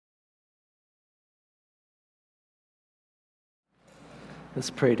Let's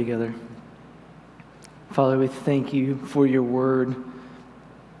pray together. Father, we thank you for your word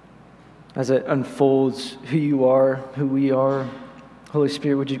as it unfolds who you are, who we are. Holy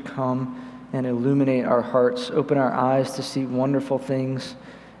Spirit, would you come and illuminate our hearts, open our eyes to see wonderful things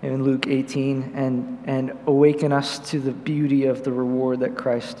in Luke 18, and awaken us to the beauty of the reward that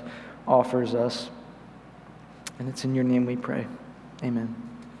Christ offers us. And it's in your name we pray. Amen.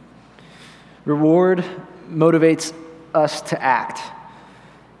 Reward motivates us to act.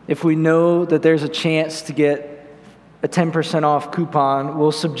 If we know that there's a chance to get a 10% off coupon,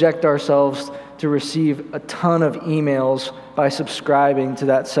 we'll subject ourselves to receive a ton of emails by subscribing to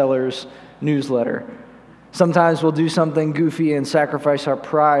that seller's newsletter. Sometimes we'll do something goofy and sacrifice our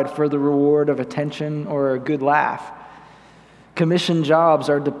pride for the reward of attention or a good laugh. Commission jobs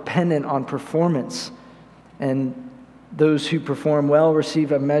are dependent on performance, and those who perform well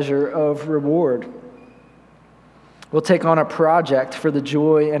receive a measure of reward. We'll take on a project for the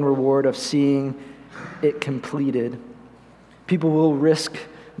joy and reward of seeing it completed. People will risk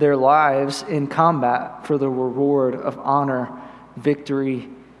their lives in combat for the reward of honor, victory,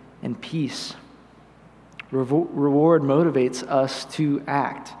 and peace. Reward motivates us to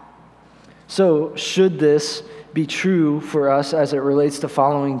act. So, should this be true for us as it relates to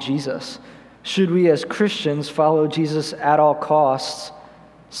following Jesus? Should we as Christians follow Jesus at all costs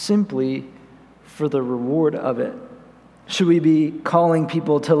simply for the reward of it? Should we be calling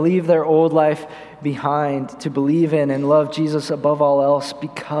people to leave their old life behind, to believe in and love Jesus above all else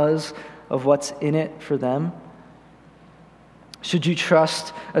because of what's in it for them? Should you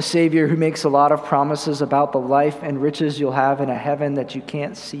trust a Savior who makes a lot of promises about the life and riches you'll have in a heaven that you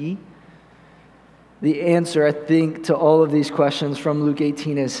can't see? The answer, I think, to all of these questions from Luke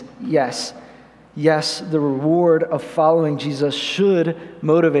 18 is yes. Yes, the reward of following Jesus should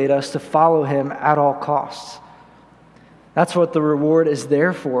motivate us to follow him at all costs. That's what the reward is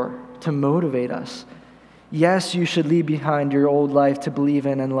there for, to motivate us. Yes, you should leave behind your old life to believe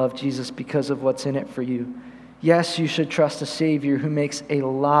in and love Jesus because of what's in it for you. Yes, you should trust a Savior who makes a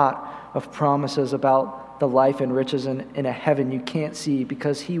lot of promises about the life and riches in a heaven you can't see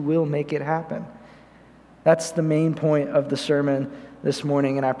because he will make it happen. That's the main point of the sermon this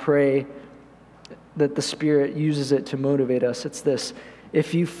morning, and I pray that the Spirit uses it to motivate us. It's this: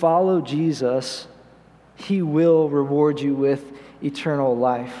 if you follow Jesus, he will reward you with eternal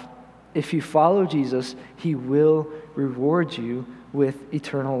life. If you follow Jesus, he will reward you with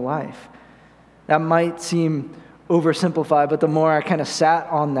eternal life. That might seem oversimplified, but the more I kind of sat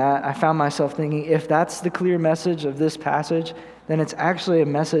on that, I found myself thinking, if that's the clear message of this passage, then it's actually a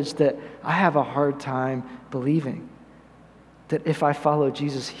message that I have a hard time believing. That if I follow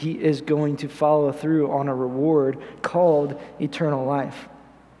Jesus, he is going to follow through on a reward called eternal life.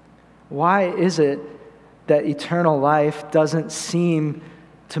 Why is it that eternal life doesn't seem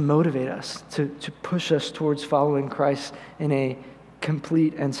to motivate us, to push us towards following Christ in a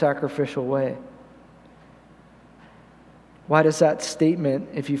complete and sacrificial way? Why does that statement,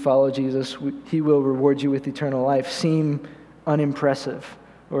 if you follow Jesus, he will reward you with eternal life, seem unimpressive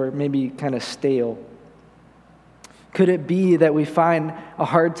or maybe kind of stale? Could it be that we find a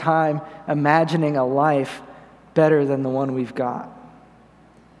hard time imagining a life better than the one we've got?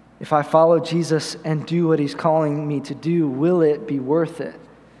 If I follow Jesus and do what he's calling me to do, will it be worth it?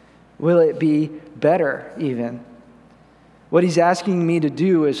 Will it be better even? What he's asking me to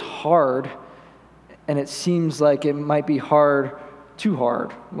do is hard, and it seems like it might be hard, too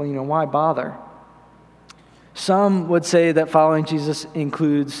hard. Well, why bother? Some would say that following Jesus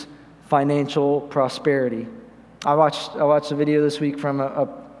includes financial prosperity. I watched a video this week from a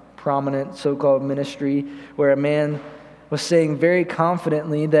prominent so-called ministry where a man was saying very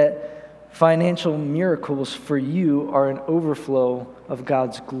confidently that financial miracles for you are an overflow of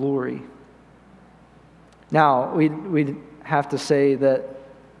God's glory. Now, we'd have to say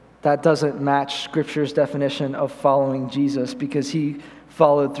that doesn't match Scripture's definition of following Jesus, because he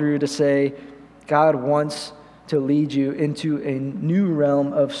followed through to say God wants to lead you into a new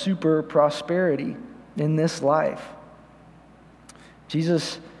realm of super prosperity in this life.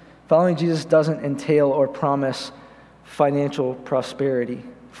 Following Jesus doesn't entail or promise financial prosperity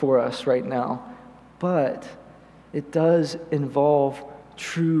for us right now, but it does involve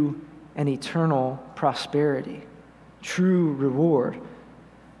true and eternal prosperity, true reward.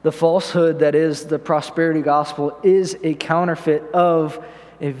 The falsehood that is the prosperity gospel is a counterfeit of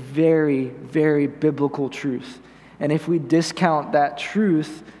a very, very biblical truth. And if we discount that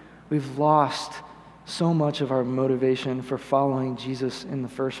truth, we've lost so much of our motivation for following Jesus in the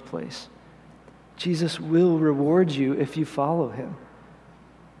first place. Jesus will reward you if you follow him.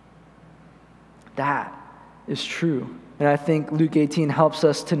 That is true. And I think Luke 18 helps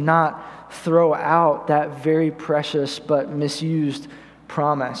us to not throw out that very precious but misused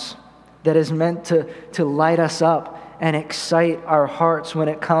promise that is meant to light us up and excite our hearts when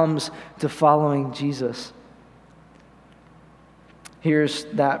it comes to following Jesus. Here's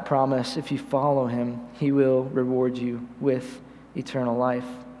that promise. If you follow him, he will reward you with eternal life.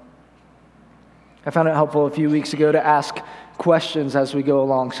 I found it helpful a few weeks ago to ask questions as we go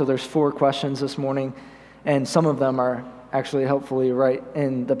along. So there's 4 questions this morning, and some of them are actually hopefully right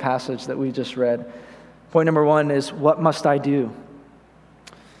in the passage that we just read. Point number 1 is, what must I do?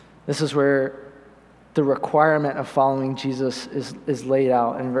 This is where the requirement of following Jesus is laid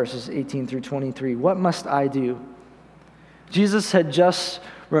out in verses 18 through 23. What must I do? Jesus had just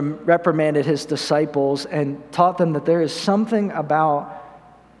reprimanded his disciples and taught them that there is something about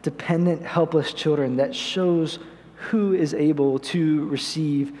dependent, helpless children that shows who is able to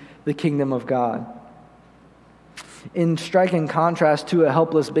receive the kingdom of God. In striking contrast to a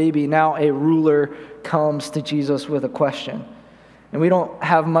helpless baby, now a ruler comes to Jesus with a question. And we don't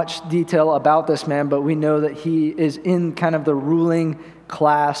have much detail about this man, but we know that he is in kind of the ruling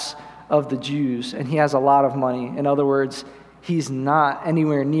class of the Jews, and he has a lot of money. In other words, he's not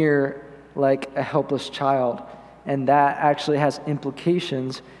anywhere near like a helpless child. And that actually has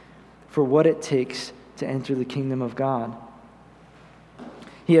implications for what it takes to enter the kingdom of God.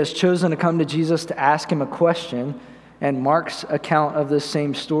 He has chosen to come to Jesus to ask him a question, and Mark's account of this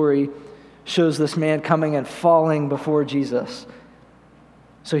same story shows this man coming and falling before Jesus.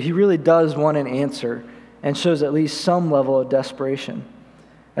 So he really does want an answer and shows at least some level of desperation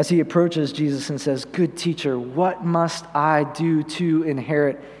as he approaches Jesus and says, "Good teacher, what must I do to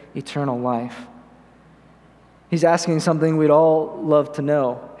inherit eternal life?" He's asking something we'd all love to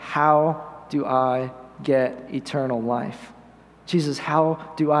know. How do I get eternal life? Jesus, how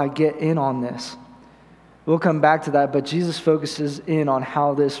do I get in on this? We'll come back to that, but Jesus focuses in on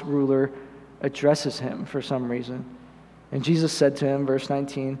how this ruler addresses him for some reason. And Jesus said to him, verse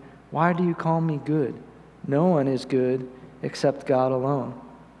 19, "Why do you call me good? No one is good except God alone."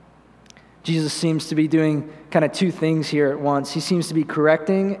 Jesus seems to be doing kind of 2 things here at once. He seems to be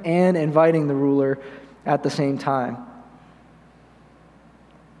correcting and inviting the ruler at the same time.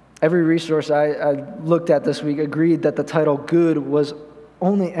 Every resource I looked at this week agreed that the title good was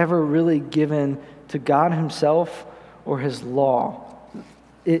only ever really given to God himself or his law.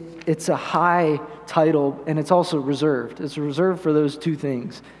 It's a high title, and it's also reserved. It's reserved for those 2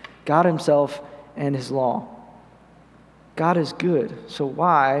 things, God himself and his law. God is good, so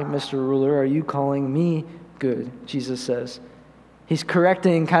why, Mr. Ruler, are you calling me good? Jesus says. He's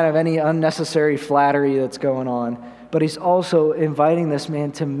correcting kind of any unnecessary flattery that's going on, but he's also inviting this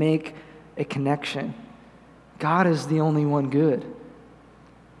man to make a connection. God is the only one good,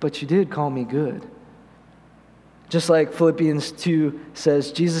 but you did call me good. Just like Philippians 2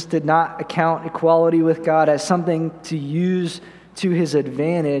 says, Jesus did not account equality with God as something to use to his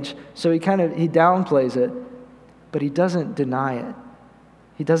advantage, so he downplays it, but he doesn't deny it.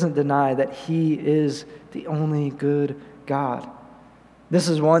 He doesn't deny that he is the only good God. This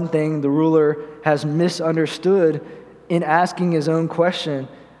is one thing the ruler has misunderstood in asking his own question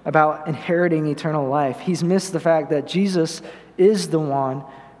about inheriting eternal life. He's missed the fact that Jesus is the one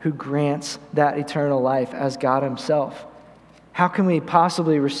who grants that eternal life as God himself. How can we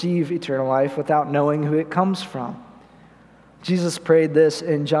possibly receive eternal life without knowing who it comes from? Jesus prayed this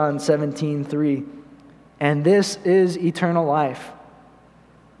in John 17:3, "And this is eternal life,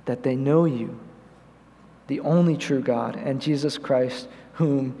 that they know you, the only true God, and Jesus Christ,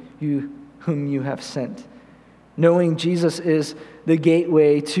 whom you have sent." Knowing Jesus is the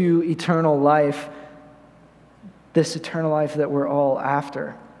gateway to eternal life, this eternal life that we're all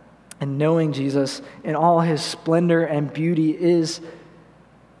after. And knowing Jesus in all his splendor and beauty is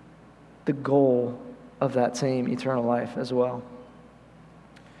the goal of that same eternal life as well.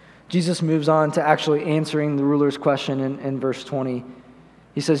 Jesus moves on to actually answering the ruler's question in verse 20.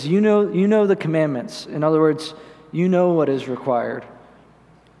 He says, you know the commandments. In other words, you know what is required.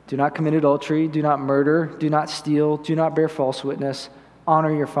 Do not commit adultery, do not murder, do not steal, do not bear false witness,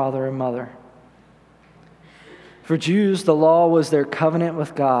 honor your father and mother. For Jews, the law was their covenant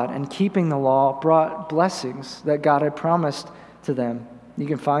with God, and keeping the law brought blessings that God had promised to them. You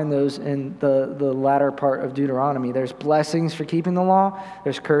can find those in the latter part of Deuteronomy. There's blessings for keeping the law,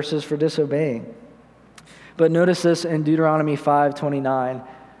 there's curses for disobeying. But notice this in Deuteronomy 5:29,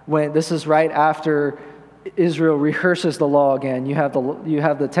 when this is right after Israel rehearses the law again. You have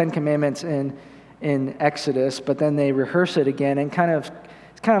the 10 Commandments in Exodus, but then they rehearse it again, and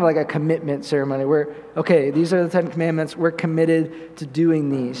it's kind of like a commitment ceremony where, okay, these are the 10 Commandments, we're committed to doing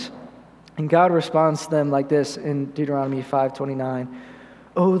these. And God responds to them like this in Deuteronomy 5:29.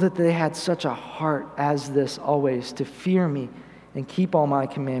 Oh, that they had such a heart as this always, to fear me and keep all my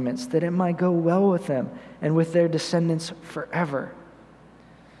commandments, that it might go well with them and with their descendants forever.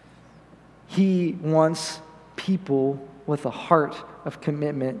 He wants people with a heart of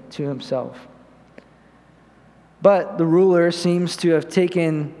commitment to himself. But the ruler seems to have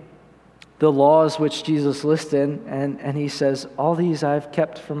taken the laws which Jesus listed, and he says, all these I've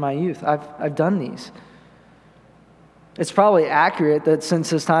kept from my youth. I've done these. It's probably accurate that since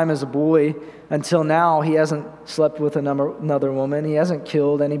his time as a boy until now, he hasn't slept with another woman, he hasn't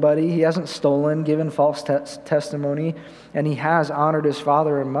killed anybody, he hasn't stolen, given false testimony, and he has honored his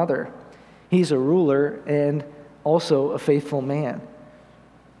father and mother. He's a ruler and also a faithful man.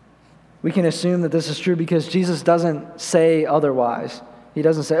 We can assume that this is true because Jesus doesn't say otherwise. He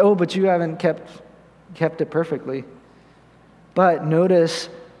doesn't say, oh, but you haven't kept it perfectly. But notice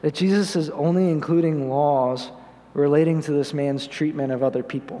that Jesus is only including laws relating to this man's treatment of other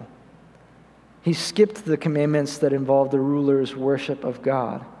people. He skipped the commandments that involve the ruler's worship of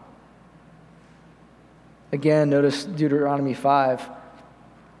God. Again, notice Deuteronomy 5.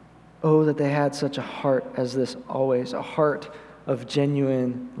 Oh, that they had such a heart as this always, a heart of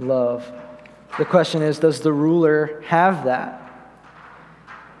genuine love. The question is, does the ruler have that?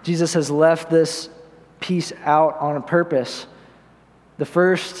 Jesus has left this piece out on purpose. The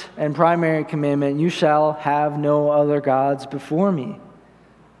first and primary commandment, you shall have no other gods before me.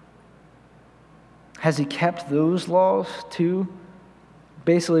 Has he kept those laws too?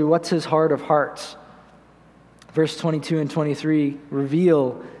 Basically, what's his heart of hearts? Verse 22 and 23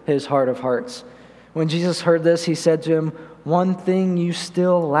 reveal his heart of hearts. When Jesus heard this, he said to him, one thing you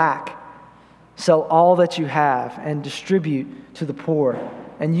still lack. Sell all that you have and distribute to the poor,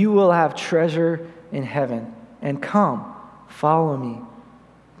 and you will have treasure in heaven. And come, follow me.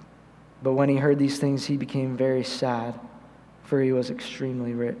 But when he heard these things, he became very sad, for he was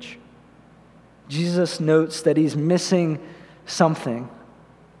extremely rich. Jesus notes that he's missing something.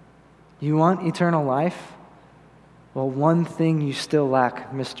 You want eternal life? Well, one thing you still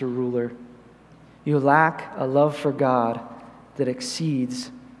lack, Mr. Ruler. You lack a love for God that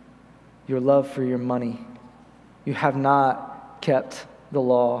exceeds your love for your money. You have not kept the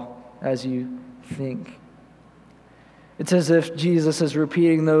law as you think. It's as if Jesus is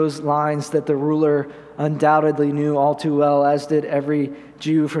repeating those lines that the ruler undoubtedly knew all too well, as did every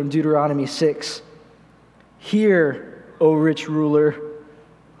Jew from Deuteronomy 6. Hear, O rich ruler,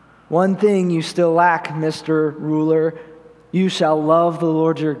 one thing you still lack, Mr. Ruler. You shall love the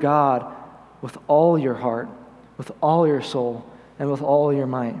Lord your God with all your heart, with all your soul, and with all your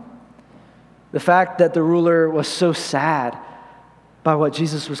might. The fact that the ruler was so sad by what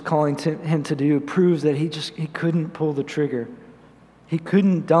Jesus was calling him to do proves that he couldn't pull the trigger. He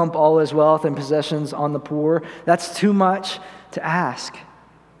couldn't dump all his wealth and possessions on the poor. That's too much to ask.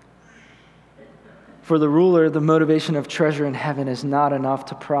 For the ruler, the motivation of treasure in heaven is not enough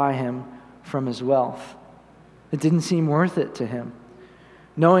to pry him from his wealth. It didn't seem worth it to him.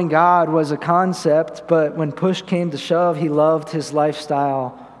 Knowing God was a concept, but when push came to shove, he loved his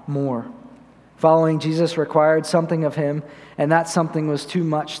lifestyle more. Following Jesus required something of him, and that something was too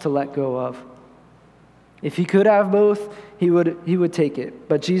much to let go of. If he could have both, he would take it.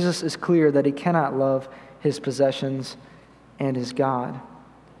 But Jesus is clear that he cannot love his possessions and his God.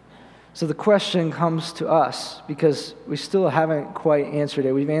 So the question comes to us, because we still haven't quite answered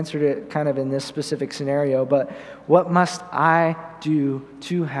it. We've answered it kind of in this specific scenario, but what must I do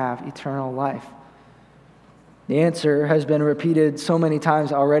to have eternal life? The answer has been repeated so many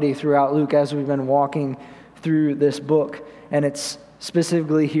times already throughout Luke as we've been walking through this book, and it's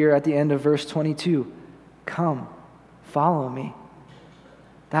specifically here at the end of verse 22. Come, follow me.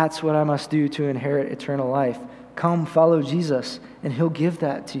 That's what I must do to inherit eternal life. Come, follow Jesus, and he'll give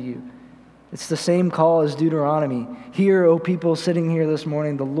that to you. It's the same call as Deuteronomy. Hear, O people sitting here this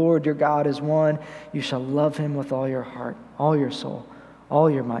morning, the Lord your God is one. You shall love him with all your heart, all your soul, all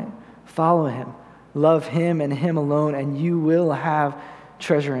your might. Follow him, love him and him alone, and you will have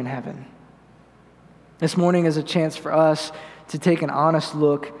treasure in heaven. This morning is a chance for us to take an honest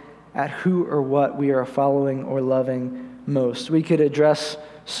look at who or what we are following or loving most. We could address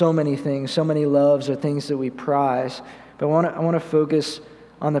so many things, so many loves or things that we prize, but I want to focus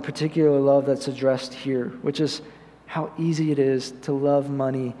on the particular love that's addressed here, which is how easy it is to love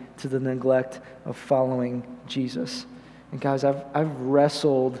money to the neglect of following Jesus. And guys, I've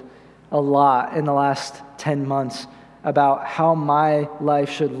wrestled a lot in the last 10 months about how my life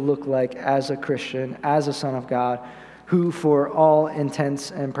should look like as a Christian, as a son of God, who for all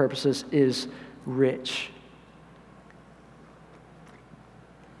intents and purposes is rich.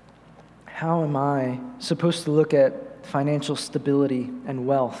 how am I supposed to look at financial stability and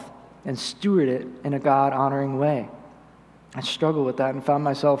wealth and steward it in a God-honoring way? I struggled with that and found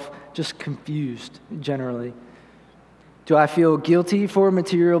myself just confused generally. Do I feel guilty for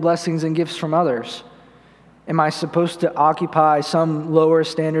material blessings and gifts from others? Am I supposed to occupy some lower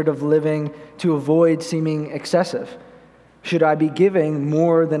standard of living to avoid seeming excessive? Should I be giving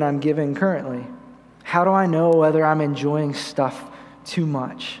more than I'm giving currently? How do I know whether I'm enjoying stuff too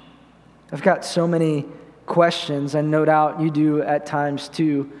much? I've got so many questions, and no doubt you do at times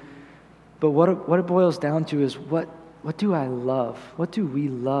too. But what it boils down to is what do I love? What do we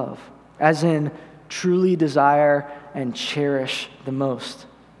love? As in, truly desire and cherish the most.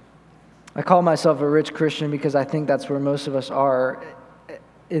 I call myself a rich Christian because I think that's where most of us are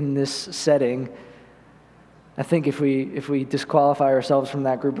in this setting. I think if we disqualify ourselves from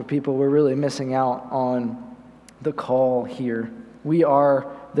that group of people, we're really missing out on the call here. We are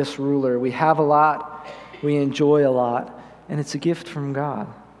this ruler. We have a lot, we enjoy a lot, and it's a gift from God.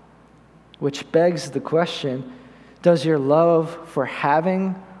 Which begs the question, does your love for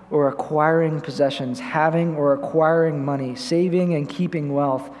having or acquiring possessions, having or acquiring money, saving and keeping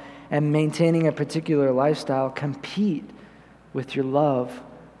wealth, and maintaining a particular lifestyle compete with your love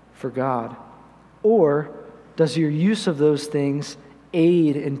for God? Or does your use of those things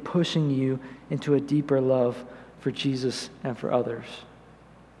aid in pushing you into a deeper love for Jesus and for others?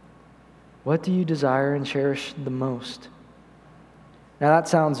 What do you desire and cherish the most? Now that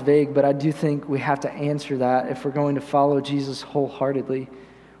sounds vague, but I do think we have to answer that if we're going to follow Jesus wholeheartedly,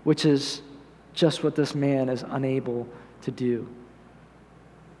 which is just what this man is unable to do.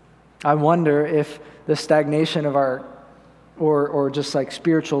 I wonder if the stagnation of our, or just like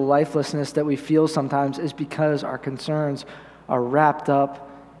spiritual lifelessness that we feel sometimes is because our concerns are wrapped up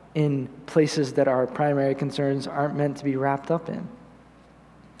in places that our primary concerns aren't meant to be wrapped up in.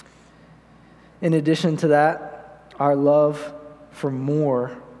 In addition to that, our love for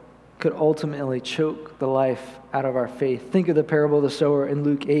more could ultimately choke the life out of our faith. Think of the parable of the sower in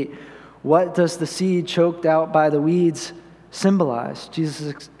Luke 8. What does the seed choked out by the weeds symbolize?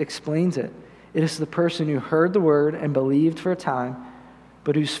 Jesus explains it. It is the person who heard the word and believed for a time,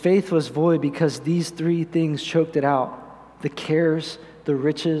 but whose faith was void because these three things choked it out: the cares, the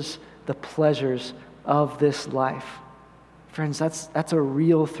riches, the pleasures of this life. Friends, that's a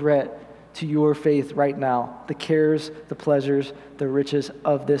real threat to your faith right now. The cares, the pleasures, the riches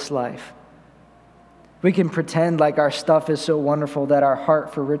of this life. We can pretend like our stuff is so wonderful that our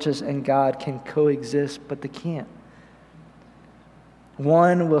heart for riches and God can coexist, but they can't.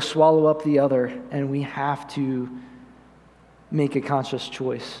 One will swallow up the other, and we have to make a conscious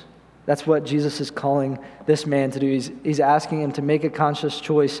choice. That's what Jesus is calling this man to do. He's asking him to make a conscious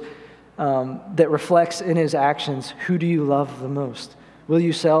choice that reflects in his actions. Who do you love the most? Will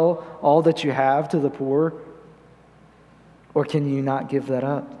you sell all that you have to the poor, or can you not give that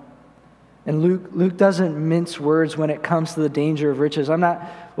up? And Luke doesn't mince words when it comes to the danger of riches.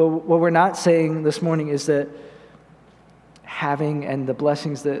 What we're not saying this morning is that having and the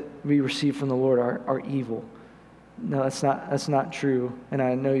blessings that we receive from the Lord are evil. No, that's not true. And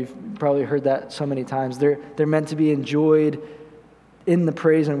I know you've probably heard that so many times. They're meant to be enjoyed in the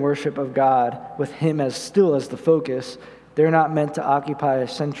praise and worship of God, with Him as the focus. They're not meant to occupy a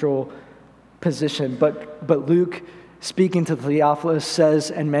central position. But Luke, speaking to Theophilus,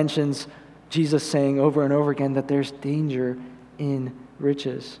 says and mentions Jesus saying over and over again that there's danger in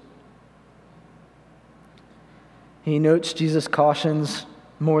riches. He notes Jesus' cautions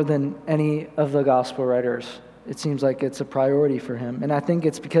more than any of the gospel writers. It seems like it's a priority for him. And I think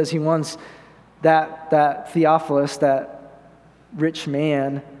it's because he wants that Theophilus, that rich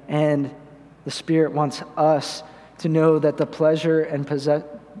man, and the Spirit wants us to know that the pleasure and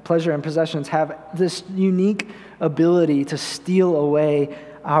possessions have this unique ability to steal away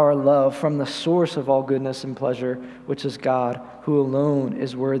our love from the source of all goodness and pleasure, which is God, who alone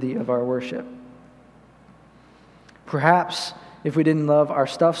is worthy of our worship. Perhaps if we didn't love our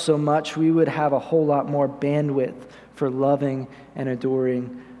stuff so much, we would have a whole lot more bandwidth for loving and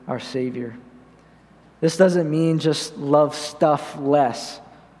adoring our Savior. This doesn't mean just love stuff less.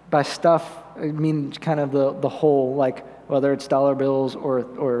 By stuff, I mean kind of the whole, like whether it's dollar bills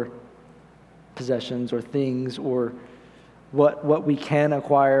or possessions or things or what we can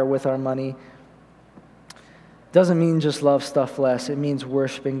acquire with our money. Doesn't mean just love stuff less. It means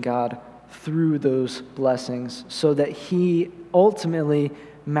worshiping God through those blessings so that He ultimately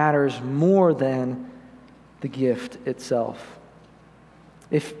matters more than the gift itself.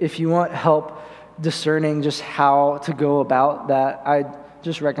 If you want help discerning just how to go about that, I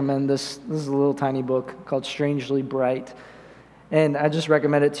just recommend this. This is a little tiny book called Strangely Bright. And I just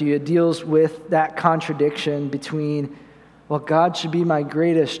recommend it to you. It deals with that contradiction between, well, God should be my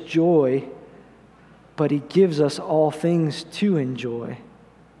greatest joy, but he gives us all things to enjoy.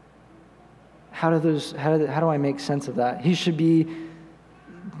 How do I make sense of that? He should be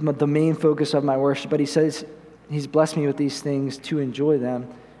the main focus of my worship, but he says he's blessed me with these things to enjoy them,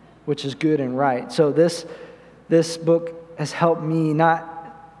 which is good and right. So this book has helped me not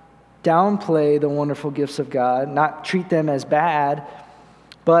downplay the wonderful gifts of God, not treat them as bad,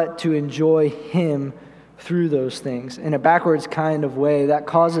 but to enjoy him through those things. In a backwards kind of way, that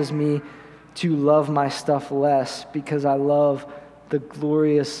causes me to love my stuff less because I love the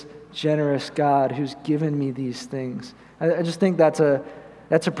glorious, generous God who's given me these things. I just think that's a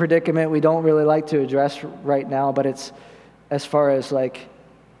predicament we don't really like to address right now, but it's as far as like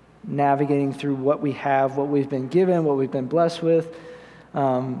navigating through what we have, what we've been given, what we've been blessed with,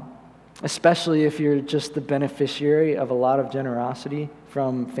 especially if you're just the beneficiary of a lot of generosity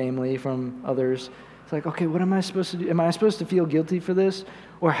from family, from others. It's like, okay, what am I supposed to do? Am I supposed to feel guilty for this?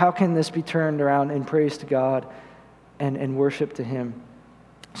 Or how can this be turned around in praise to God and worship to him?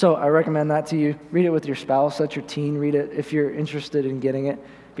 So I recommend that to you. Read it with your spouse. Let your teen read it. If you're interested in getting it,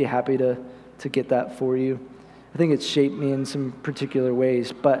 be happy to get that for you. I think it's shaped me in some particular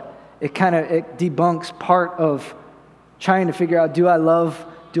ways, but it debunks part of trying to figure out, do I love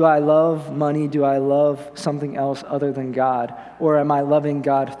money? Do I love something else other than God? Or am I loving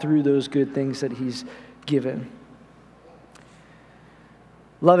God through those good things that he's given?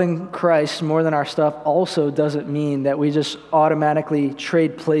 Loving Christ more than our stuff also doesn't mean that we just automatically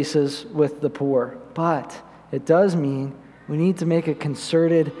trade places with the poor. But it does mean we need to make a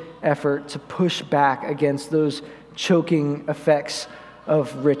concerted effort to push back against those choking effects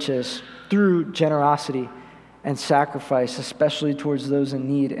of riches through generosity and sacrifice, especially towards those in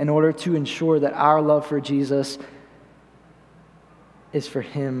need, in order to ensure that our love for Jesus is for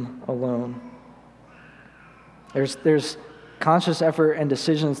him alone. There's conscious effort and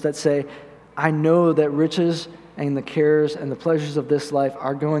decisions that say, I know that riches and the cares and the pleasures of this life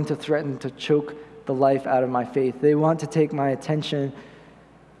are going to threaten to choke the life out of my faith. They want to take my attention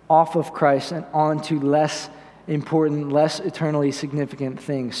off of Christ and onto less important, less eternally significant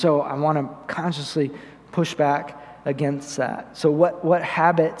things. So I want to consciously push back against that. So what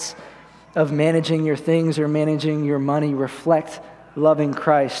habits of managing your things or managing your money reflect loving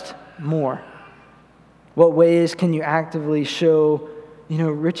Christ more? What ways can you actively show,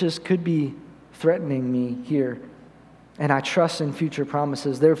 riches could be threatening me here, and I trust in future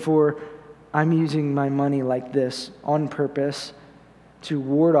promises. Therefore, I'm using my money like this on purpose to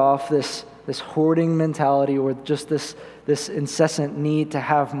ward off this hoarding mentality or just this incessant need to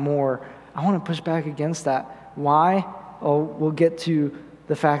have more. I want to push back against that. Why? Oh, we'll get to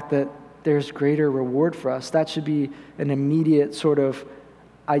the fact that there's greater reward for us. That should be an immediate sort of,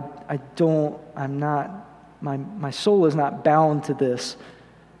 my soul is not bound to this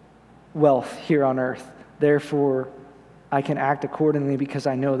wealth here on earth. Therefore, I can act accordingly because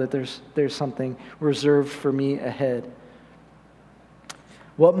I know that there's something reserved for me ahead.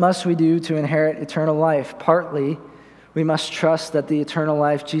 What must we do to inherit eternal life? Partly, we must trust that the eternal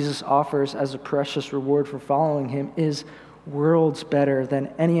life Jesus offers as a precious reward for following him is worlds better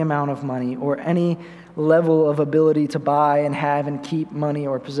than any amount of money or any level of ability to buy and have and keep money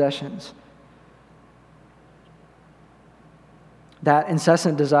or possessions. That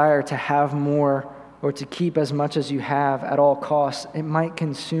incessant desire to have more or to keep as much as you have at all costs, it might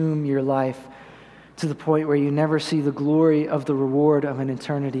consume your life to the point where you never see the glory of the reward of an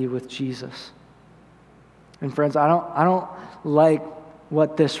eternity with Jesus. And friends, I don't like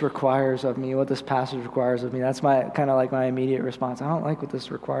what this requires of me, what this passage requires of me. That's my immediate response. I don't like what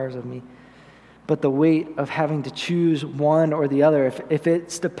this requires of me. But the weight of having to choose one or the other, if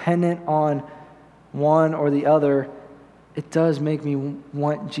it's dependent on one or the other, it does make me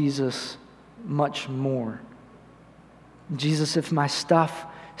want Jesus much more. Jesus, if my stuff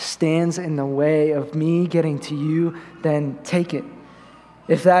stands in the way of me getting to you, then take it.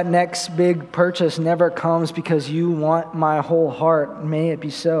 If that next big purchase never comes because you want my whole heart, may it be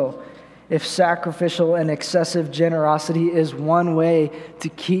so. If sacrificial and excessive generosity is one way to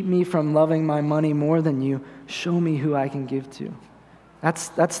keep me from loving my money more than you, show me who I can give to. That's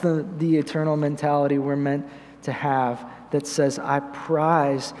the eternal mentality we're meant to have, that says, I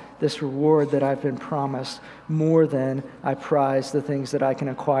prize this reward that I've been promised more than I prize the things that I can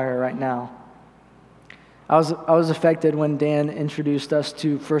acquire right now. I was affected when Dan introduced us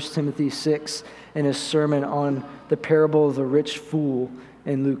to 1 Timothy 6 in his sermon on the parable of the rich fool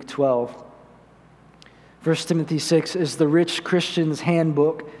in Luke 12. 1 Timothy 6 is the rich Christian's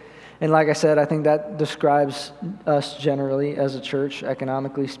handbook, And like I said, I think that describes us generally as a church,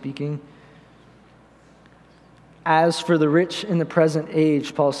 economically speaking. As for the rich in the present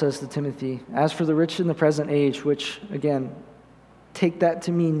age, Paul says to Timothy, as for the rich in the present age, which, again, take that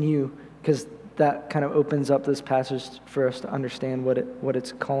to mean you, because that kind of opens up this passage for us to understand what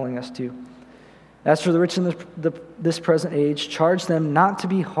it's calling us to. As for the rich in this present age, charge them not to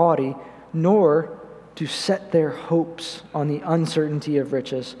be haughty, nor to set their hopes on the uncertainty of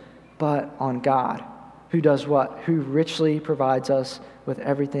riches, but on God, who does what? Who richly provides us with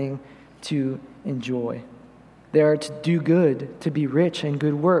everything to enjoy. They are to do good, to be rich in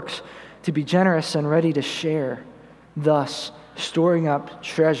good works, to be generous and ready to share, thus storing up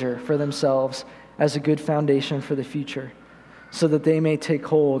treasure for themselves as a good foundation for the future, so that they may take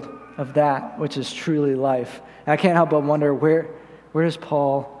hold of that which is truly life. And I can't help but wonder, where does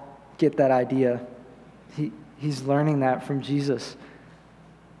Paul get that idea? He's learning that from Jesus.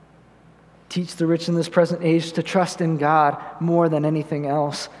 Teach the rich in this present age to trust in God more than anything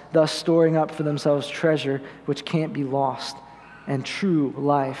else, thus storing up for themselves treasure which can't be lost and true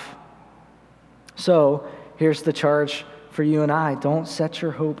life. So, here's the charge for you and I. Don't set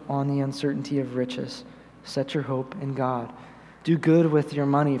your hope on the uncertainty of riches. Set your hope in God. Do good with your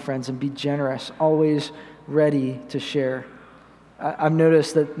money, friends, and be generous, always ready to share. I've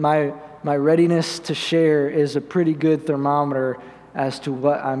noticed that my readiness to share is a pretty good thermometer as to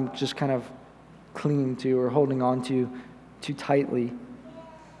what I'm just kind of clinging to or holding on to too tightly.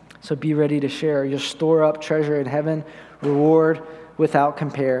 So be ready to share. You'll store up treasure in heaven, reward without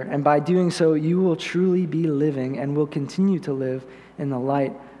compare. And by doing so, you will truly be living and will continue to live in the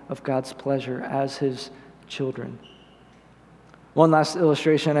light of God's pleasure as his children. One last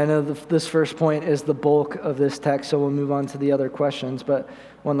illustration. I know this first point is the bulk of this text, so we'll move on to the other questions. But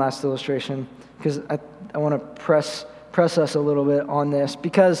one last illustration, because I want to press us a little bit on this.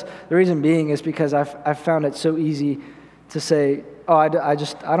 Because the reason being is because I've found it so easy to say, oh, I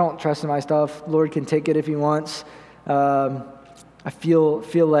don't trust in my stuff. Lord can take it if he wants. I feel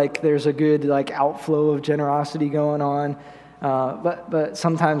like there's a good outflow of generosity going on. But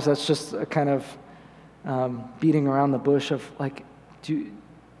sometimes that's just a kind of beating around the bush of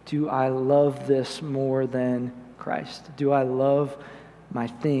do I love this more than Christ? Do I love my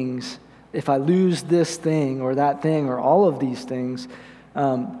things? If I lose this thing or that thing or all of these things,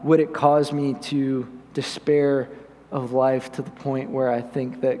 would it cause me to despair of life to the point where I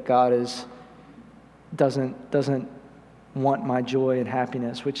think that God doesn't want my joy and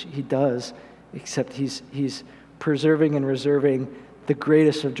happiness, which he does, except he's preserving and reserving the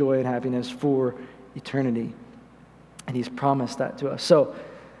greatest of joy and happiness for eternity. And he's promised that to us. So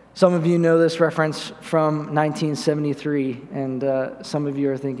some of you know this reference from 1973, and some of you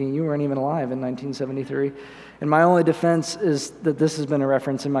are thinking, you weren't even alive in 1973. And my only defense is that this has been a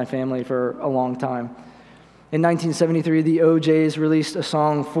reference in my family for a long time. In 1973, the OJs released a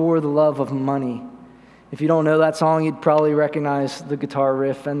song, For the Love of Money. If you don't know that song, you'd probably recognize the guitar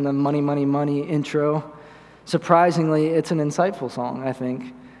riff and the money, money, money intro. Surprisingly, it's an insightful song, I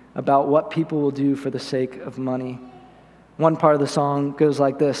think, about what people will do for the sake of money. One part of the song goes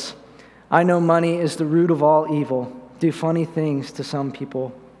like this: I know money is the root of all evil. Do funny things to some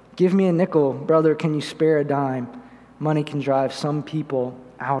people. Give me a nickel, brother, can you spare a dime? Money can drive some people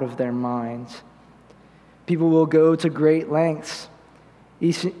out of their minds. People will go to great lengths,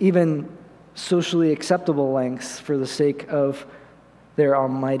 even socially acceptable lengths, for the sake of their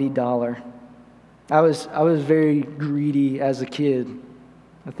almighty dollar. I was very greedy as a kid.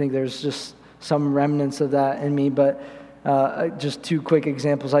 I think there's just some remnants of that in me, but just two quick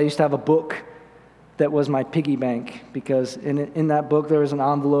examples. I used to have a book that was my piggy bank, because in that book there was an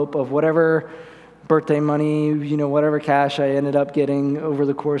envelope of whatever birthday money, whatever cash I ended up getting over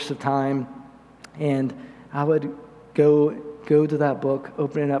the course of time, and I would go to that book,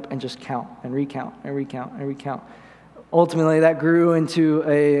 open it up, and just count and recount and recount and recount. Ultimately, that grew into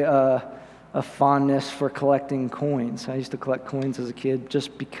a fondness for collecting coins. I used to collect coins as a kid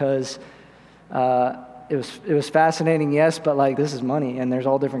just because it was fascinating, yes, but this is money, and there's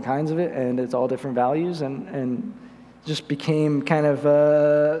all different kinds of it, and it's all different values, and just became kind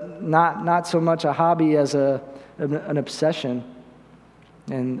of not so much a hobby as an obsession.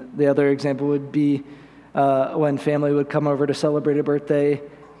 And the other example would be when family would come over to celebrate a birthday.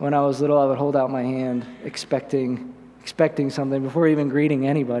 When I was little, I would hold out my hand, expecting something before even greeting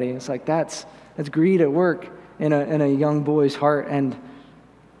anybody. It's like that's greed at work in a young boy's heart, and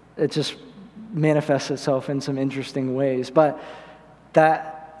it just manifests itself in some interesting ways. But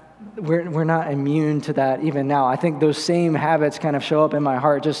that we're not immune to that even now. I think those same habits kind of show up in my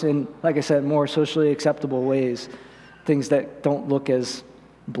heart, just in, like I said, more socially acceptable ways, things that don't look as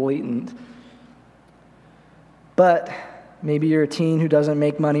blatant. But maybe you're a teen who doesn't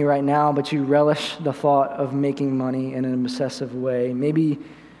make money right now, but you relish the thought of making money in an obsessive way. Maybe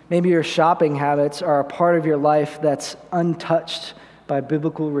your shopping habits are a part of your life that's untouched by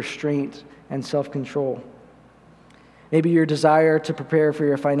biblical restraint and self-control. Maybe your desire to prepare for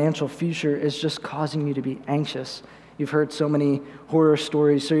your financial future is just causing you to be anxious. You've heard so many horror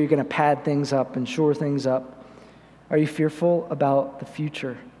stories, so you're going to pad things up and shore things up. Are you fearful about the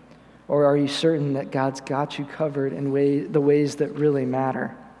future? Or are you certain that God's got you covered in the ways that really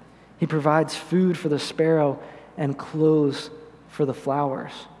matter? He provides food for the sparrow and clothes for the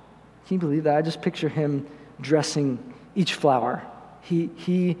flowers. Can you believe that? I just picture him dressing each flower.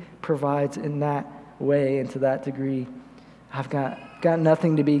 He provides in that way and to that degree. I've got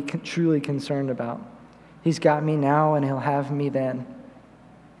nothing to be truly concerned about. He's got me now and he'll have me then.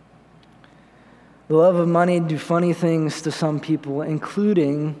 The love of money do funny things to some people,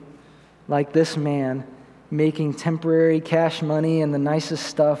 including, like this man, making temporary cash money and the nicest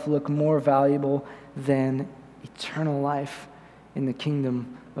stuff look more valuable than eternal life in the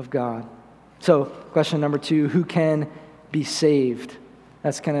kingdom of God. So, question number 2, who can be saved?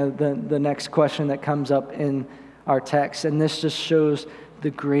 That's kind of the next question that comes up in our text. And this just shows the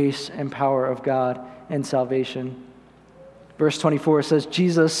grace and power of God and salvation. Verse 24 says,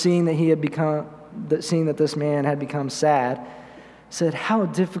 Jesus, seeing that this man had become sad, said, "How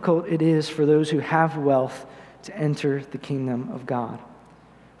difficult it is for those who have wealth to enter the kingdom of God.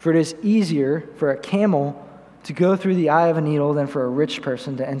 For it is easier for a camel to go through the eye of a needle than for a rich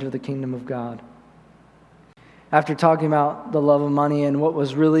person to enter the kingdom of God." After talking about the love of money and what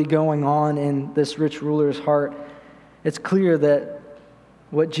was really going on in this rich ruler's heart, it's clear that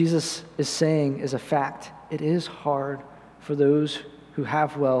what Jesus is saying is a fact. It is hard for those who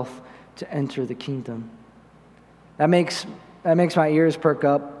have wealth to enter the kingdom. That makes my ears perk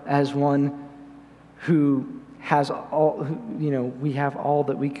up as one who has all, we have all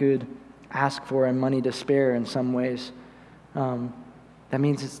that we could ask for and money to spare in some ways. That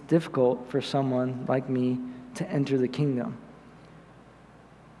means it's difficult for someone like me to enter the kingdom.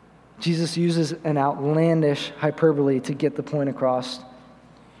 Jesus uses an outlandish hyperbole to get the point across.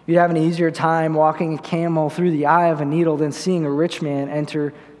 You'd have an easier time walking a camel through the eye of a needle than seeing a rich man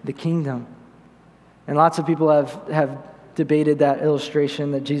enter the kingdom. And lots of people have debated that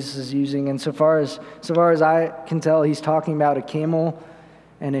illustration that Jesus is using. And so far as I can tell, he's talking about a camel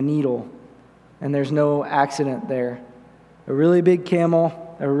and a needle. And there's no accident there. A really big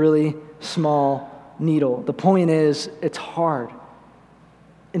camel, a really small needle. The point is, it's hard.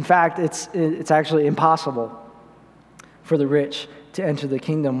 In fact, it's actually impossible for the rich to enter the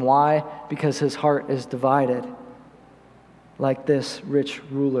kingdom. Why? Because his heart is divided, like this rich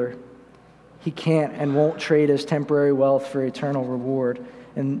ruler. He can't and won't trade his temporary wealth for eternal reward.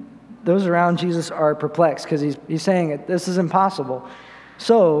 And those around Jesus are perplexed because he's saying this is impossible.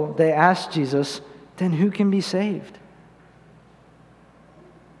 So they ask Jesus, then who can be saved?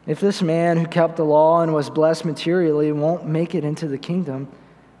 If this man who kept the law and was blessed materially won't make it into the kingdom,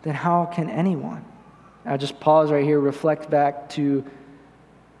 then how can anyone? I'll just pause right here, reflect back to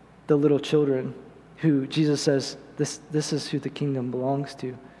the little children who Jesus says, this is who the kingdom belongs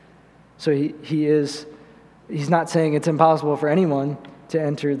to. So he's not saying it's impossible for anyone to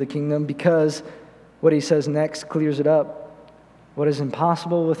enter the kingdom, because what he says next clears it up. What is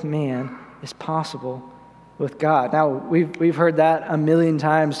impossible with man is possible with God. Now, we've heard that a million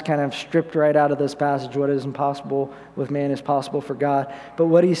times, kind of stripped right out of this passage. What is impossible with man is possible for God. But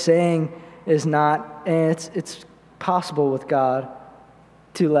what he's saying is not, it's possible with God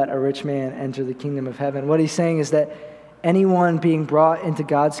to let a rich man enter the kingdom of heaven. What he's saying is that anyone being brought into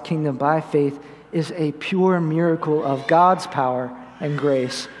God's kingdom by faith is a pure miracle of God's power and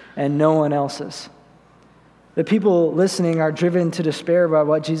grace and no one else's. The people listening are driven to despair by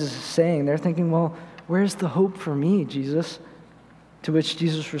what Jesus is saying. They're thinking, well, where's the hope for me, Jesus? To which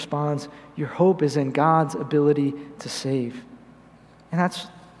Jesus responds, your hope is in God's ability to save. And that's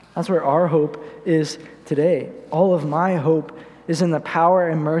where our hope is today. All of my hope is in the power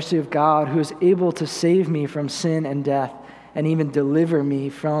and mercy of God, who is able to save me from sin and death and even deliver me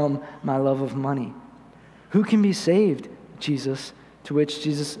from my love of money. Who can be saved, Jesus? To which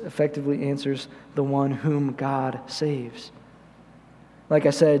Jesus effectively answers, the one whom God saves. Like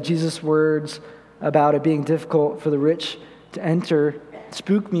I said, Jesus' words about it being difficult for the rich to enter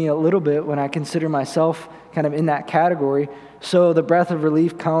spook me a little bit when I consider myself kind of in that category. So the breath of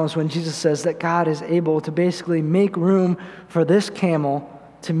relief comes when Jesus says that God is able to basically make room for this camel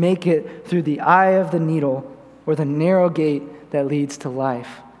to make it through the eye of the needle or the narrow gate that leads to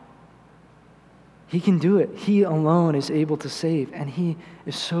life. He can do it. He alone is able to save, and he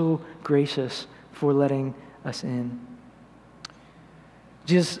is so gracious for letting us in.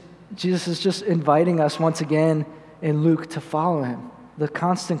 Jesus is just inviting us once again in Luke to follow him. The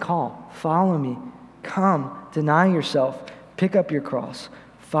constant call, follow me, come, deny yourself, pick up your cross,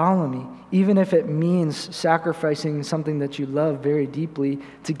 follow me, even if it means sacrificing something that you love very deeply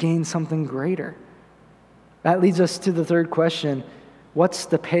to gain something greater. That leads us to the third question: what's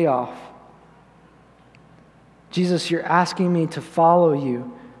the payoff? Jesus, you're asking me to follow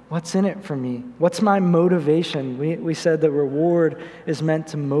you. What's in it for me? What's my motivation? We said that reward is meant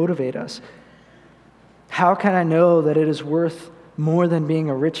to motivate us. How can I know that it is worth more than being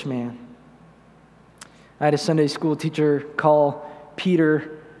a rich man? I had a Sunday school teacher call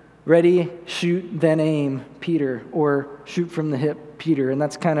Peter ready, shoot, then aim, Peter, or shoot from the hip, Peter. And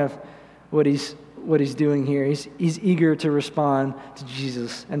that's kind of what he's doing here. He's eager to respond to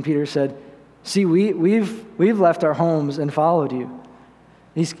Jesus. And Peter said, see, we've left our homes and followed you.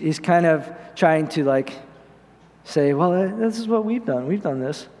 He's kind of trying to say, well, this is what we've done. We've done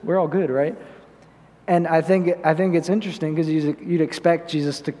this. We're all good, right? And I think it's interesting because you'd expect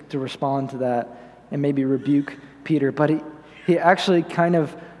Jesus to respond to that and maybe rebuke Peter. But he actually kind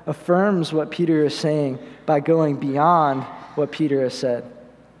of affirms what Peter is saying by going beyond what Peter has said.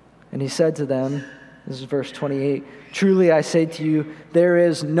 And he said to them, this is verse 28, truly I say to you, there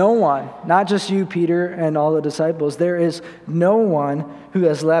is no one, not just you, Peter, and all the disciples, there is no one who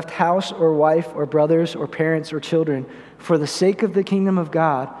has left house or wife or brothers or parents or children for the sake of the kingdom of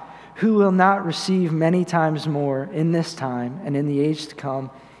God, who will not receive many times more in this time and in the age to come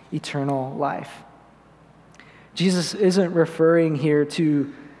eternal life. Jesus isn't referring here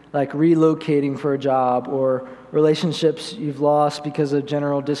to relocating for a job or relationships you've lost because of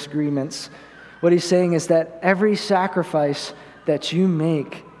general disagreements. What he's saying is that every sacrifice that you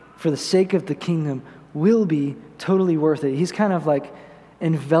make for the sake of the kingdom will be totally worth it. He's kind of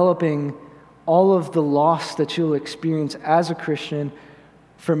enveloping all of the loss that you'll experience as a Christian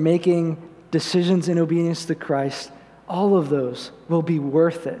for making decisions in obedience to Christ. All of those will be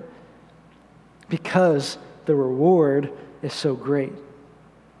worth it because the reward is so great.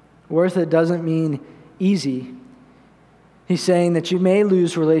 Worth it doesn't mean easy. He's saying that you may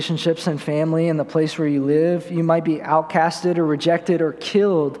lose relationships and family in the place where you live. You might be outcasted or rejected or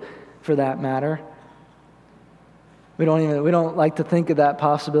killed for that matter. We don't like to think of that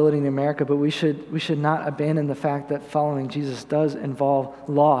possibility in America, but we should not abandon the fact that following Jesus does involve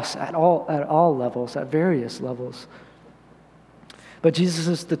loss at all levels, at various levels. But Jesus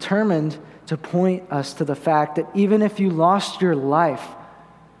is determined to point us to the fact that even if you lost your life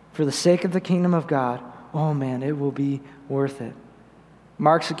for the sake of the kingdom of God, oh man, it will be worth it.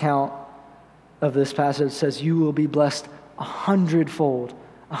 Mark's account of this passage says you will be blessed 100-fold,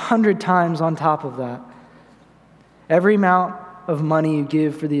 100 times on top of that. Every amount of money you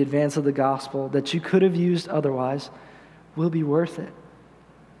give for the advance of the gospel that you could have used otherwise will be worth it.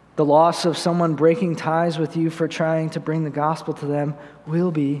 The loss of someone breaking ties with you for trying to bring the gospel to them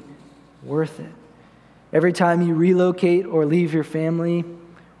will be worth it. Every time you relocate or leave your family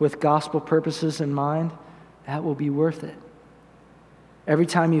with gospel purposes in mind, that will be worth it. Every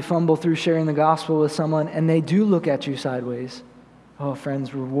time you fumble through sharing the gospel with someone and they do look at you sideways, oh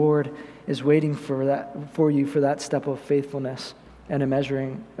friends, reward is waiting for you for that step of faithfulness and a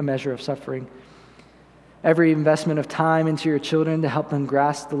measure of suffering. Every investment of time into your children to help them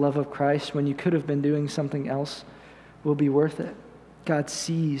grasp the love of Christ when you could have been doing something else will be worth it. God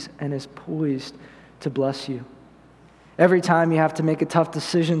sees and is poised to bless you. Every time you have to make a tough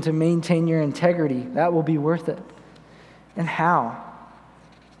decision to maintain your integrity, that will be worth it. And how?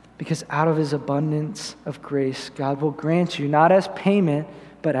 Because out of his abundance of grace, God will grant you, not as payment,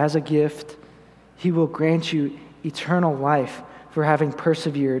 but as a gift, he will grant you eternal life for having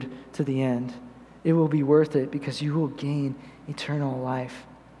persevered to the end. It will be worth it because you will gain eternal life.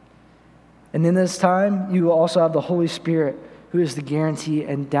 And in this time, you will also have the Holy Spirit, who is the guarantee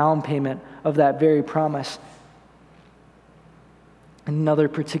and down payment of that very promise. Another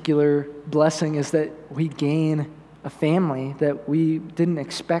particular blessing is that we gain a family that we didn't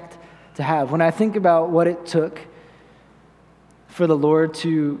expect to have. When I think about what it took for the Lord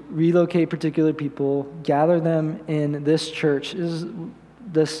to relocate particular people, gather them in this church, is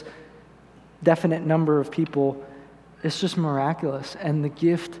this definite number of people, it's just miraculous. And the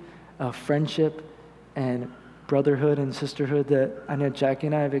gift of friendship and brotherhood and sisterhood that I know Jackie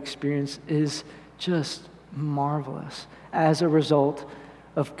and I have experienced is just marvelous as a result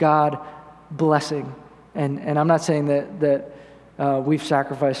of God blessing. And I'm not saying that we've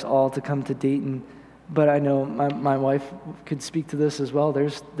sacrificed all to come to Dayton, but I know my wife could speak to this as well.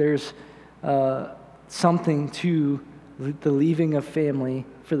 There's something to the leaving of family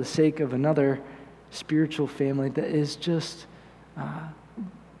for the sake of another spiritual family that is just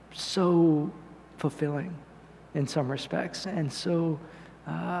so fulfilling in some respects. And so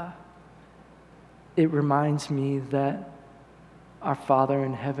it reminds me that our Father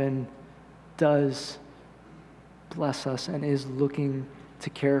in heaven does bless us and is looking to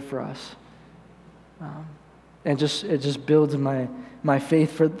care for us. And it just builds my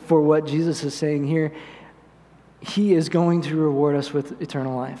faith for what Jesus is saying here. He is going to reward us with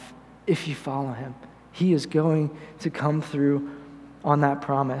eternal life if you follow him. He is going to come through on that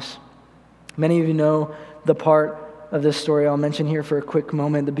promise. Many of you know the part of this story I'll mention here for a quick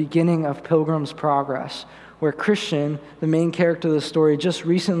moment, the beginning of Pilgrim's Progress, where Christian, the main character of the story, just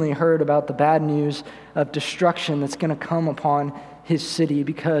recently heard about the bad news of destruction that's going to come upon his city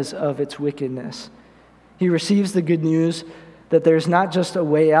because of its wickedness. He receives the good news that there's not just a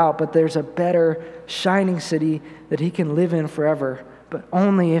way out, but there's a better, shining city that he can live in forever, but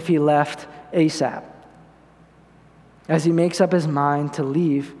only if he left ASAP. As he makes up his mind to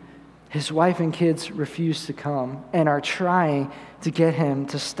leave, his wife and kids refuse to come and are trying to get him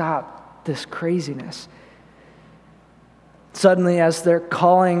to stop this craziness. Suddenly, as they're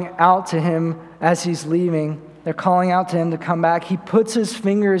calling out to him as he's leaving, they're calling out to him to come back, he puts his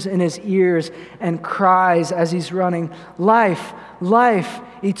fingers in his ears and cries as he's running, "Life, life,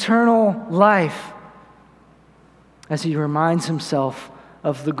 eternal life," as he reminds himself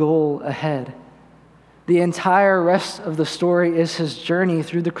of the goal ahead. The entire rest of the story is his journey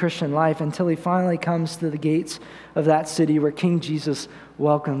through the Christian life until he finally comes to the gates of that city where King Jesus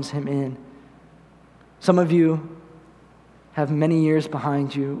welcomes him in. Some of you have many years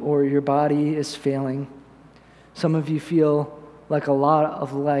behind you, or your body is failing. Some of you feel like a lot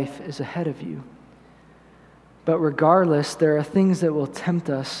of life is ahead of you. But regardless, there are things that will tempt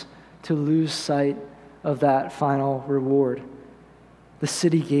us to lose sight of that final reward, the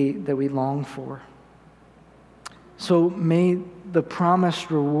city gate that we long for. So may the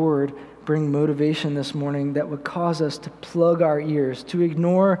promised reward bring motivation this morning that would cause us to plug our ears, to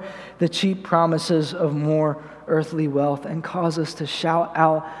ignore the cheap promises of more earthly wealth, and cause us to shout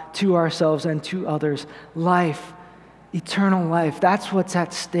out to ourselves and to others, life, eternal life. That's what's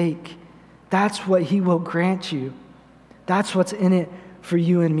at stake. That's what he will grant you. That's what's in it for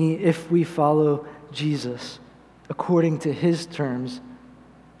you and me if we follow Jesus according to his terms.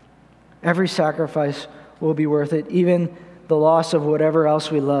 Every sacrifice will be worth it, even the loss of whatever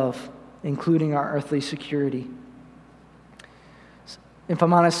else we love, including our earthly security. If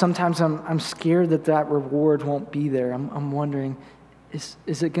I'm honest, sometimes I'm scared that reward won't be there. I'm wondering, is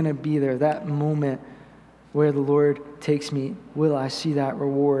it going to be there? That moment where the Lord takes me, will I see that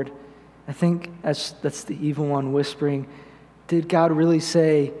reward? I think that's the evil one whispering, did God really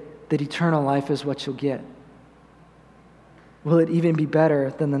say that eternal life is what you'll get? Will it even be better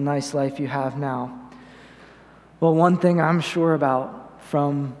than the nice life you have now? Well, one thing I'm sure about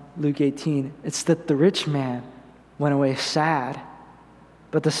from Luke 18, it's that the rich man went away sad.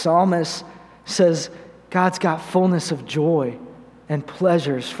 But the psalmist says God's got fullness of joy and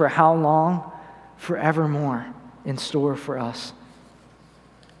pleasures for how long? Forevermore in store for us.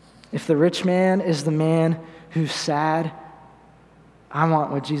 If the rich man is the man who's sad, I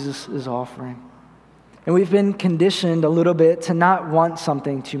want what Jesus is offering. And we've been conditioned a little bit to not want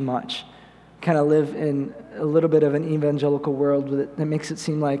something too much. Kind of live in a little bit of an evangelical world that makes it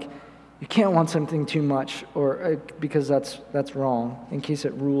seem like you can't want something too much, or because that's wrong, in case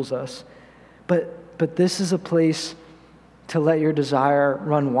it rules us. But this is a place to let your desire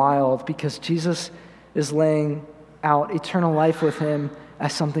run wild, because Jesus is laying out eternal life with him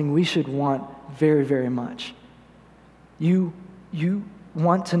as something we should want very, very much. You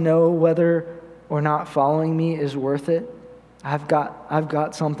want to know whether or not following me is worth it? I've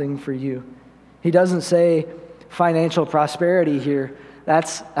got something for you. He doesn't say financial prosperity here.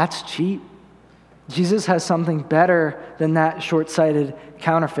 That's cheap. Jesus has something better than that short-sighted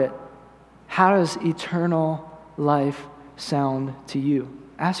counterfeit. How does eternal life sound to you?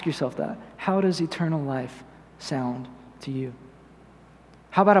 Ask yourself that. How does eternal life sound to you?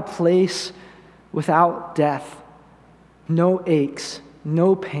 How about a place without death, no aches,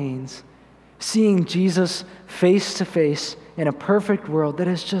 no pains, seeing Jesus face to face in a perfect world that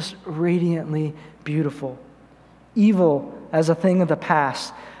is just radiantly beautiful? Evil as a thing of the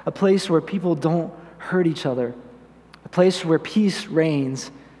past, a place where people don't hurt each other, a place where peace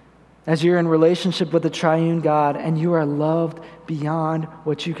reigns as you're in relationship with the triune God and you are loved beyond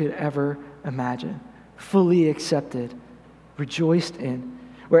what you could ever imagine, fully accepted, rejoiced in,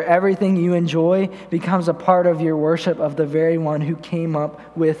 where everything you enjoy becomes a part of your worship of the very one who came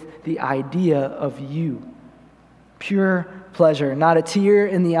up with the idea of you. Pure pleasure, not a tear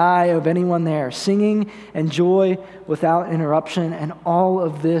in the eye of anyone there, singing and joy without interruption, and all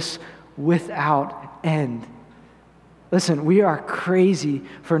of this without end. Listen, we are crazy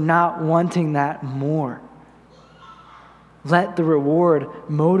for not wanting that more. Let the reward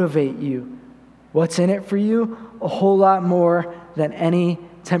motivate you. What's in it for you? A whole lot more than any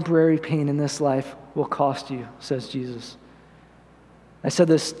temporary pain in this life will cost you, says Jesus. I said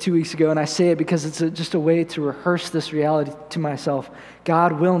this 2 weeks ago, and I say it because it's just a way to rehearse this reality to myself.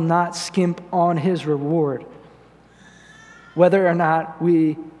 God will not skimp on his reward. Whether or not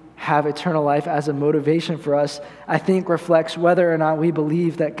we have eternal life as a motivation for us, I think reflects whether or not we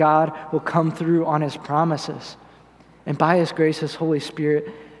believe that God will come through on his promises. And by his grace, his Holy Spirit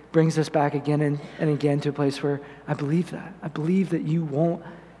brings us back again and again to a place where I believe that. I believe that you won't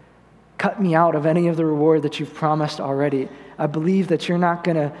cut me out of any of the reward that you've promised already. I believe that you're not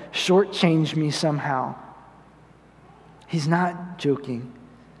going to shortchange me somehow. He's not joking.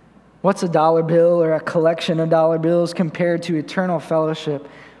 What's a dollar bill or a collection of dollar bills compared to eternal fellowship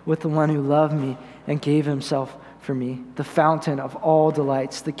with the one who loved me and gave himself for me, the fountain of all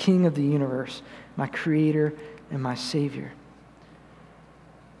delights, the King of the universe, my Creator and my Savior.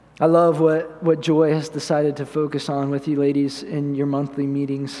 I love what Joy has decided to focus on with you ladies in your monthly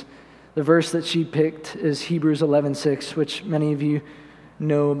meetings. The verse that she picked is Hebrews 11:6, which many of you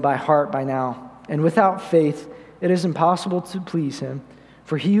know by heart by now. And without faith, it is impossible to please him.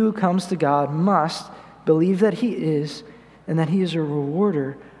 For he who comes to God must believe that he is, and that he is a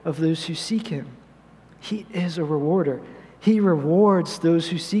rewarder of those who seek him. He is a rewarder. He rewards those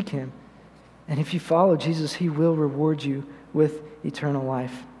who seek him. And if you follow Jesus, he will reward you with eternal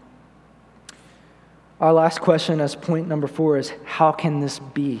life. Our last question as point number 4 is, how can this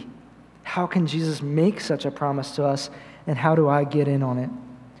be? How can Jesus make such a promise to us, and how do I get in on it?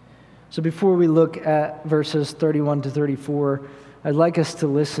 So before we look at verses 31 to 34, I'd like us to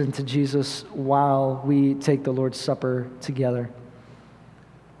listen to Jesus while we take the Lord's Supper together.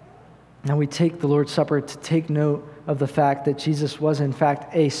 Now we take the Lord's Supper to take note of the fact that Jesus was in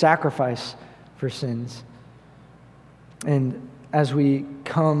fact a sacrifice for sins. And as we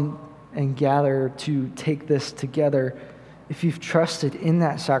come and gather to take this together, if you've trusted in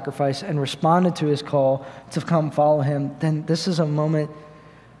that sacrifice and responded to his call to come follow him, then this is a moment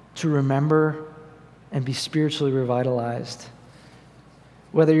to remember and be spiritually revitalized.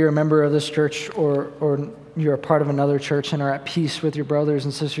 Whether you're a member of this church or you're a part of another church and are at peace with your brothers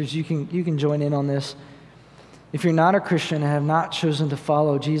and sisters, you can join in on this. If you're not a Christian and have not chosen to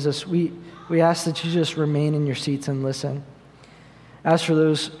follow Jesus, we ask that you just remain in your seats and listen. As for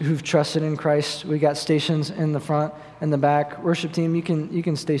those who've trusted in Christ, we got stations in the front and the back. Worship team, you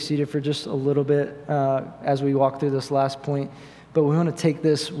can stay seated for just a little bit as we walk through this last point. But we want to take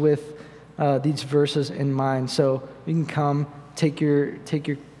this with these verses in mind. So you can come, take your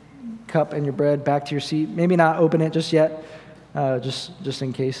cup and your bread back to your seat. Maybe not open it just yet, just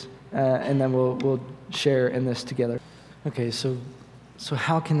in case, and then we'll share in this together. Okay, so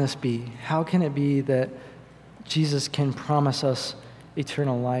how can this be? How can it be that Jesus can promise us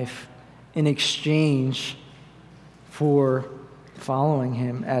eternal life in exchange for following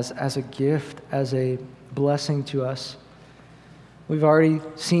him as a gift, as a blessing to us? We've already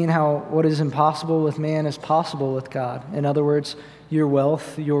seen how what is impossible with man is possible with God. In other words, your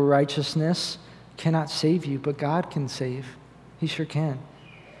wealth, your righteousness cannot save you, but God can save. He sure can.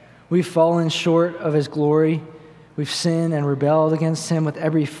 We've fallen short of his glory. We've sinned and rebelled against him with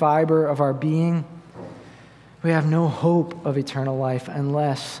every fiber of our being. We have no hope of eternal life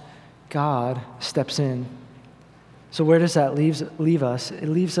unless God steps in. So where does that leave us? It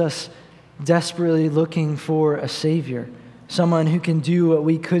leaves us desperately looking for a Savior, someone who can do what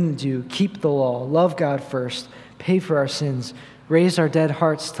we couldn't do, keep the law, love God first, pay for our sins, raise our dead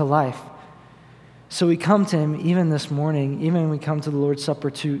hearts to life. So we come to him even this morning, even when we come to the Lord's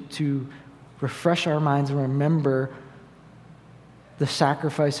Supper to refresh our minds and remember the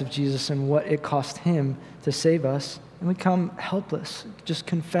sacrifice of Jesus and what it cost him to save us. And we come helpless, just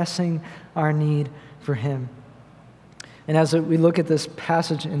confessing our need for him. And as we look at this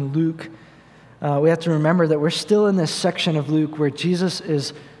passage in Luke, we have to remember that we're still in this section of Luke where Jesus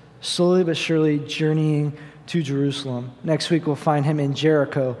is slowly but surely journeying to Jerusalem. Next week we'll find him in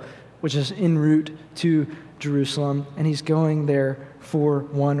Jericho, which is en route to Jerusalem, and he's going there for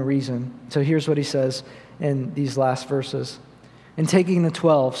one reason. So here's what he says in these last verses. And taking the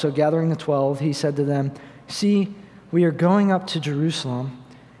 12, so gathering the 12, he said to them, "See, we are going up to Jerusalem,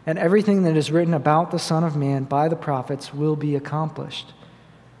 and everything that is written about the Son of Man by the prophets will be accomplished.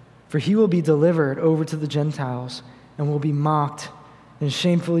 For he will be delivered over to the Gentiles and will be mocked and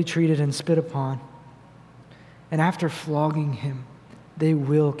shamefully treated and spit upon. And after flogging him, they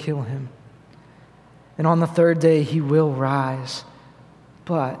will kill him. And on the third day he will rise.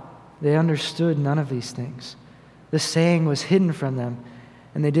 But they understood none of these things. The saying was hidden from them,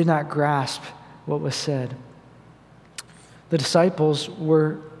 and they did not grasp what was said. The disciples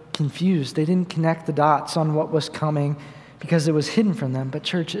were confused. They didn't connect the dots on what was coming because it was hidden from them. But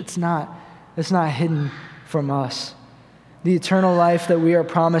church, it's not hidden from us. The eternal life that we are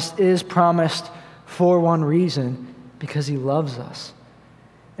promised is promised for one reason, because he loves us.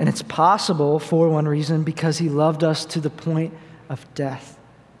 And it's possible for one reason, because he loved us to the point of death.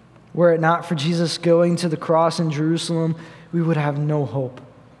 Were it not for Jesus going to the cross in Jerusalem, we would have no hope.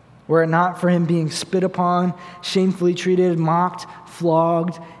 Were it not for him being spit upon, shamefully treated, mocked,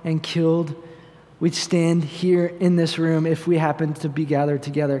 flogged, and killed, we'd stand here in this room, if we happened to be gathered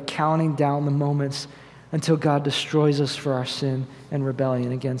together, counting down the moments until God destroys us for our sin and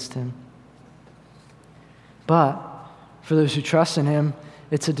rebellion against him. But for those who trust in him,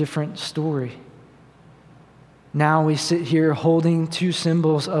 it's a different story. Now we sit here holding two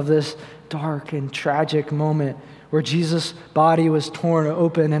symbols of this dark and tragic moment where Jesus' body was torn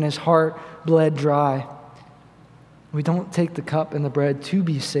open and his heart bled dry. We don't take the cup and the bread to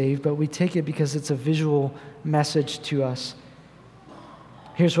be saved, but we take it because it's a visual message to us.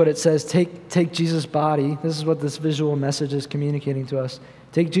 Here's what it says. Take Jesus' body. This is what this visual message is communicating to us.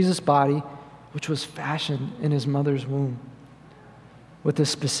 Take Jesus' body, which was fashioned in his mother's womb, with the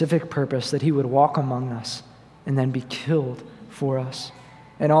specific purpose that he would walk among us and then be killed for us.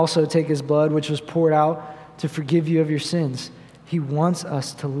 And also take his blood, which was poured out to forgive you of your sins. He wants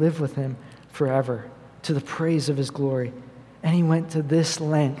us to live with him forever, to the praise of his glory. And he went to this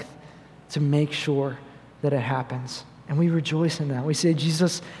length to make sure that it happens. And we rejoice in that. We say,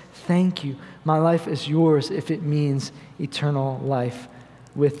 Jesus, thank you. My life is yours if it means eternal life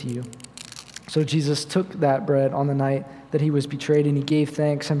with you. So Jesus took that bread on the night that he was betrayed, and he gave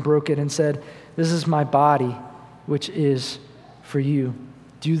thanks and broke it and said, this is my body, which is for you.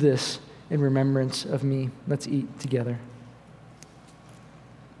 Do this in remembrance of me. Let's eat together.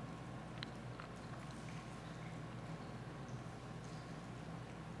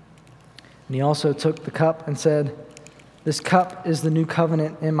 And he also took the cup and said, this cup is the new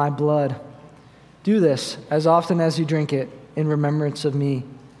covenant in my blood. Do this as often as you drink it in remembrance of me.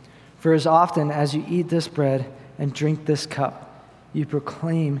 For as often as you eat this bread and drink this cup, you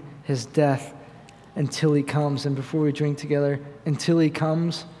proclaim his death until he comes. And before we drink together, until he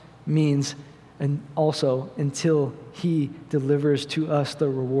comes means and also until he delivers to us the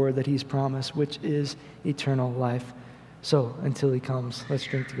reward that he's promised, which is eternal life. So until he comes, let's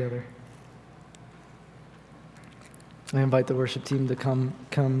drink together. I invite the worship team to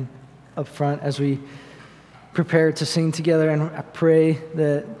come up front as we prepare to sing together, and I pray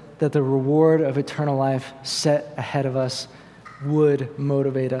that the reward of eternal life set ahead of us would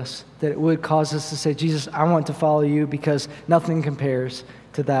motivate us, that it would cause us to say, Jesus, I want to follow you because nothing compares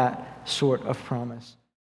to that sort of promise.